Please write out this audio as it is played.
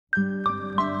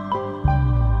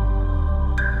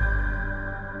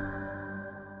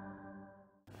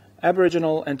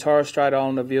Aboriginal and Torres Strait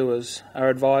Islander viewers are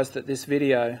advised that this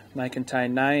video may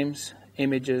contain names,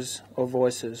 images or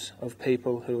voices of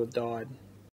people who have died.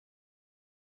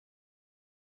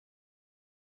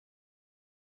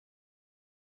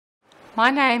 My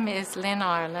name is Lynn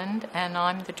Ireland and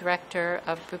I'm the director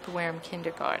of Bupawiram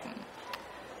Kindergarten.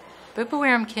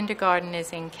 Bupawiram Kindergarten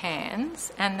is in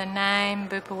Cairns and the name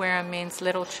Bupawiram means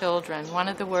little children. One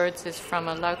of the words is from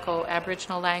a local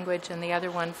Aboriginal language and the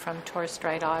other one from Torres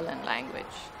Strait Island language.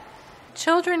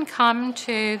 Children come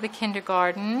to the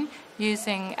kindergarten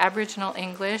using Aboriginal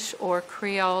English or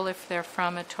Creole if they're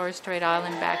from a Torres Strait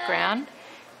Island background,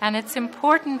 and it's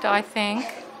important, I think,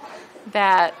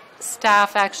 that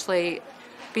staff actually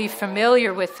be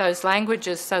familiar with those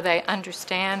languages so they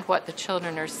understand what the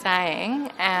children are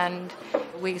saying, and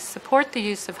we support the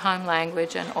use of home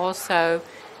language and also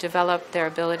develop their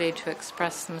ability to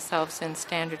express themselves in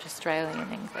standard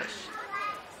Australian English.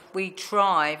 We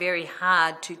try very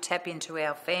hard to tap into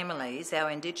our families, our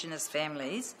Indigenous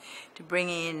families, to bring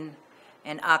in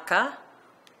an aka,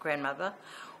 grandmother,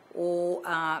 or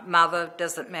mother,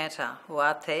 doesn't matter,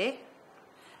 or ate,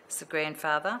 it's the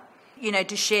grandfather,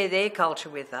 to share their culture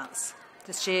with us,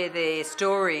 to share their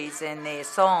stories and their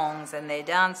songs and their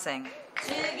dancing.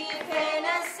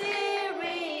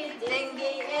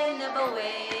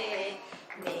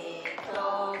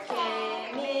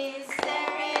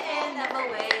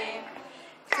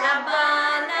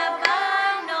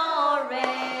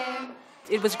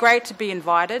 It was great to be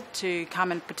invited to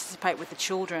come and participate with the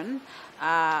children,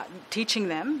 teaching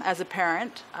them as a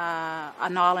parent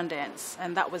an island dance,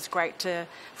 and that was great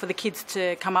for the kids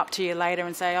to come up to you later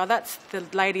and say, oh, that's the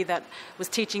lady that was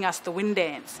teaching us the wind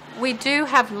dance. We do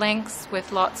have links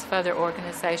with lots of other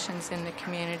organisations in the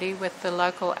community, with the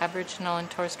local Aboriginal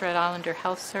and Torres Strait Islander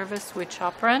Health Service,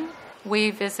 Wuchopran.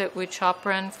 We visit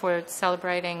Wuchopran for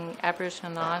celebrating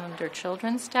Aboriginal and Islander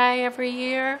Children's Day every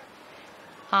year.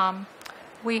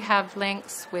 We have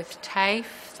links with TAFE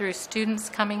through students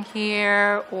coming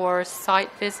here, or site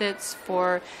visits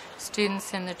for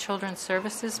students in the Children's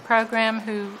Services program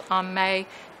who may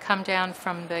come down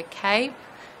from the Cape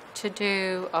to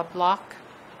do a block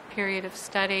period of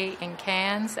study in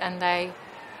Cairns, and they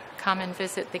come and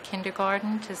visit the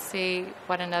kindergarten to see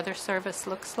what another service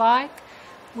looks like.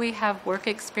 We have work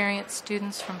experience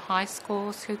students from high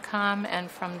schools who come,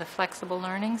 and from the Flexible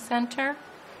Learning Centre.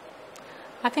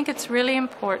 I think it's really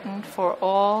important for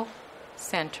all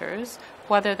centres,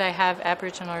 whether they have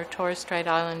Aboriginal or Torres Strait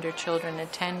Islander children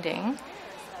attending,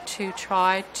 to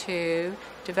try to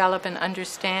develop an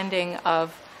understanding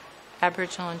of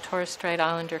Aboriginal and Torres Strait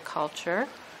Islander culture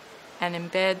and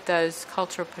embed those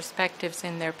cultural perspectives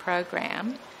in their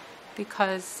program,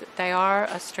 because they are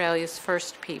Australia's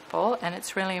first people, and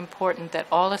it's really important that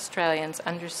all Australians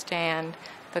understand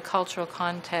the cultural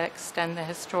context and the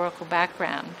historical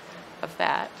background of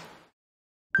that.